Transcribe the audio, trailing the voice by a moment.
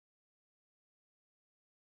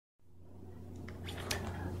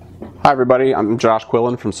Hi everybody, I'm Josh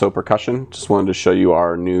Quillen from So Percussion. Just wanted to show you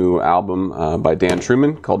our new album by Dan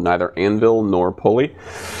Trueman called Neither Anvil Nor Pulley.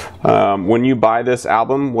 When you buy this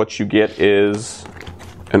album, what you get is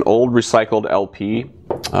an old recycled LP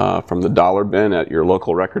from the dollar bin at your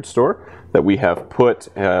local record store that we have put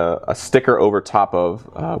a sticker over top of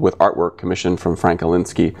with artwork commissioned from Frank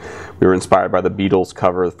Alinsky. We were inspired by the Beatles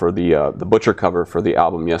cover for the Butcher cover for the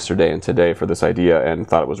album yesterday and today for this idea, and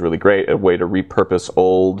thought it was really great, a way to repurpose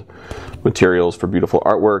old materials for beautiful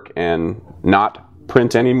artwork and not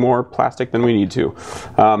print any more plastic than we need to.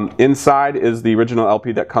 Inside is the original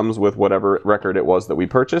LP that comes with whatever record it was that we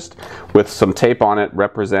purchased, with some tape on it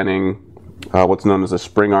representing what's known as a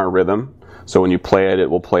spring R rhythm. So when you play it, it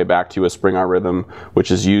will play back to you a spring R rhythm, which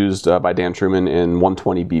is used by Dan Trueman in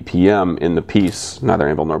 120 BPM in the piece Neither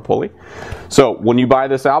Anvil Nor Pulley. So when you buy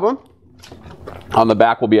this album, on the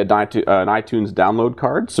back will be an iTunes download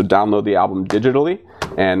card. So download the album digitally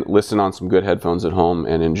and listen on some good headphones at home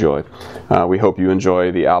and enjoy. We hope you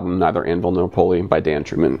enjoy the album Neither Anvil Nor Pulley by Dan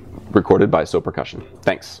Trueman, recorded by So Percussion.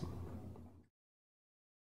 Thanks.